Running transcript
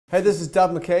Hey, this is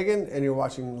Duff McKagan, and you're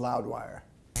watching Loudwire.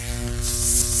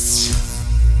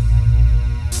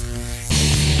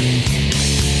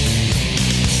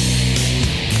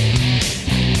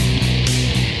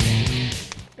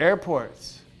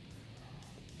 Airports.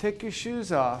 Take your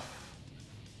shoes off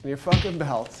and your fucking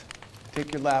belt.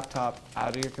 Take your laptop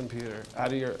out of your computer,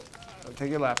 take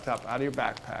your laptop out of your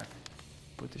backpack.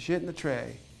 Put the shit in the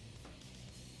tray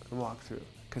and walk through.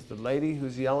 Because the lady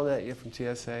who's yelling at you from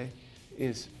TSA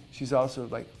she's also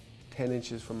like 10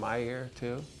 inches from my ear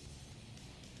too.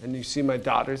 And you see my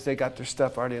daughters, they got their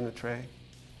stuff already in the tray.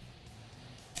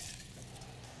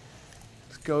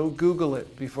 Just go Google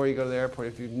it before you go to the airport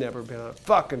if you've never been on a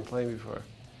fucking plane before.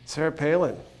 Sarah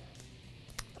Palin.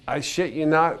 I shit you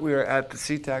not, we were at the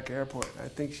SeaTac airport. I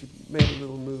think she made a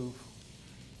little move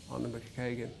on the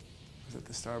McKagan. It was at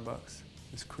the Starbucks.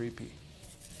 It was creepy.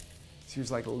 She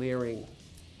was like leering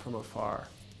from afar.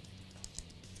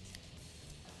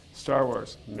 Star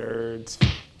Wars, nerds.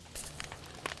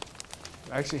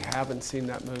 I actually haven't seen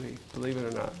that movie, believe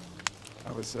it or not.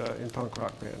 I was in punk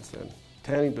rock bands then.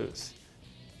 Tanning booths.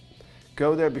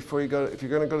 Go there before you go, if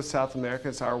you're gonna go to South America,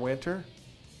 it's our winter.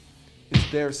 It's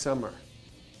their summer.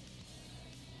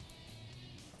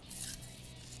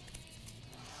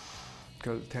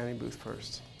 Go to the tanning booth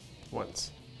first, once.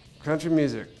 Country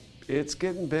music, it's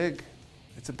getting big.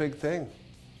 It's a big thing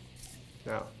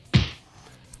now.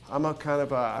 I'm a kind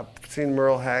of I've seen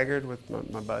Merle Haggard with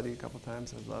my buddy a couple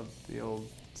times. I love the old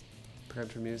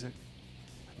country music.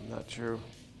 I'm not sure.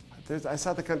 I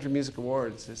saw the Country Music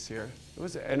Awards this year. It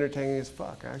was entertaining as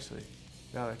fuck, actually,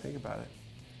 now that I think about it.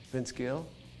 Vince Gill,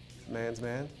 man's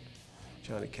man.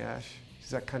 Johnny Cash. Is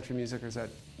that country music or is that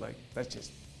like, that's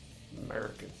just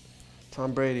American.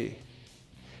 Tom Brady.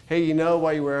 Hey, you know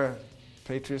why you wear a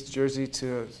Patriots jersey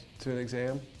to an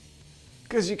exam?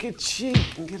 Because you can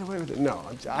cheat and get away with it. No,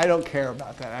 I don't care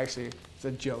about that. Actually, it's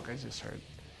a joke I just heard.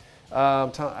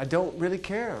 I don't really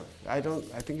care. I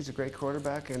think he's a great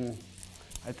quarterback, and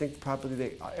I think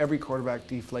probably every quarterback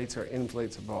deflates or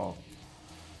inflates a ball.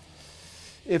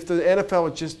 If the NFL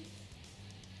would just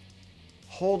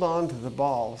hold on to the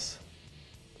balls,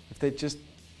 if they just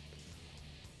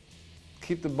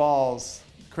keep the balls,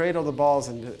 cradle the balls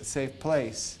in a safe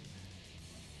place,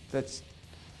 that's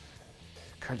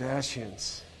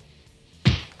Kardashians.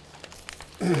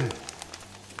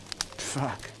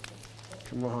 Fuck.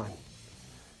 Come on.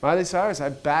 Miley Cyrus, I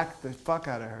backed the fuck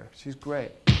out of her. She's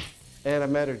great. And I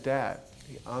met her dad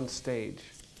on stage.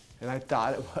 And I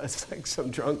thought it was like some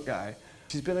drunk guy.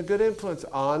 She's been a good influence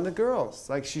on the girls.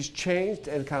 Like she's changed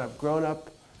and kind of grown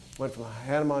up, went from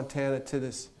Hannah Montana to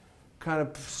this kind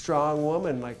of strong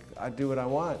woman, like I do what I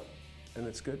want. And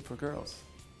it's good for girls.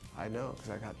 I know,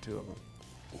 because I got 2 of them.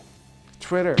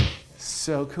 Twitter,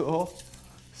 so cool,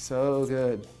 so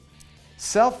good.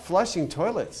 Self-flushing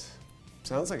toilets,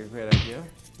 sounds like a great idea.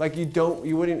 Like you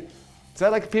wouldn't, is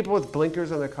that like people with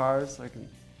blinkers on their cars? Like,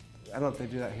 I don't know if they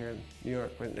do that here in New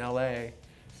York, but in LA.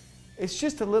 It's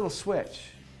just a little switch.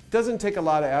 It doesn't take a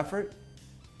lot of effort,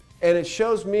 and it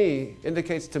shows me,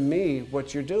 indicates to me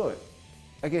what you're doing.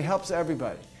 Like it helps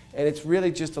everybody, and it's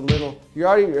really just a little,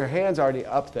 your hand's already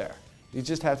up there. You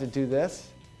just have to do this.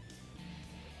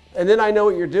 And then I know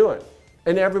what you're doing,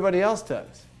 and everybody else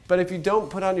does. But if you don't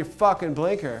put on your fucking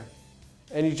blinker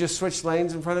and you just switch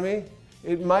lanes in front of me,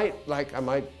 it might, I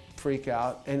might freak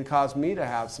out and cause me to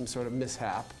have some sort of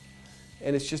mishap.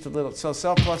 And it's just a little, so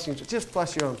self-flushing, just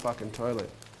flush your own fucking toilet.